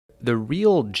The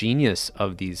real genius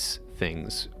of these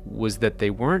things was that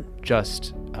they weren't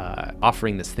just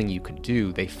offering this thing you could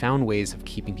do, they found ways of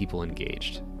keeping people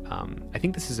engaged. I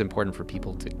think this is important for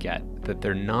people to get, that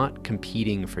they're not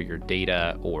competing for your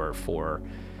data or for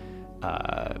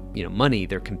money,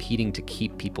 they're competing to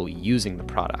keep people using the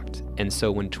product. And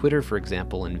so when Twitter, for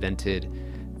example, invented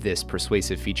this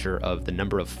persuasive feature of the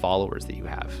number of followers that you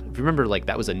have, if you remember, like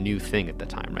that was a new thing at the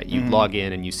time, right? You'd log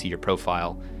in and you see your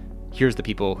profile, here's the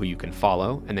people who you can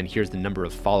follow, and then here's the number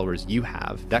of followers you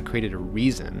have. That created a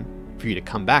reason for you to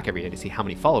come back every day to see how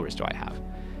many followers do I have.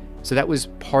 So that was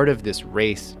part of this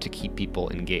race to keep people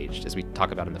engaged. As we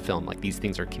talk about in the film, like these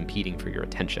things are competing for your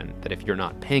attention, that if you're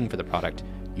not paying for the product,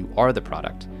 you are the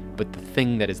product, but the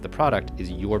thing that is the product is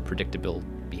your predictable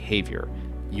behavior.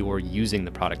 You're using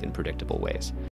the product in predictable ways.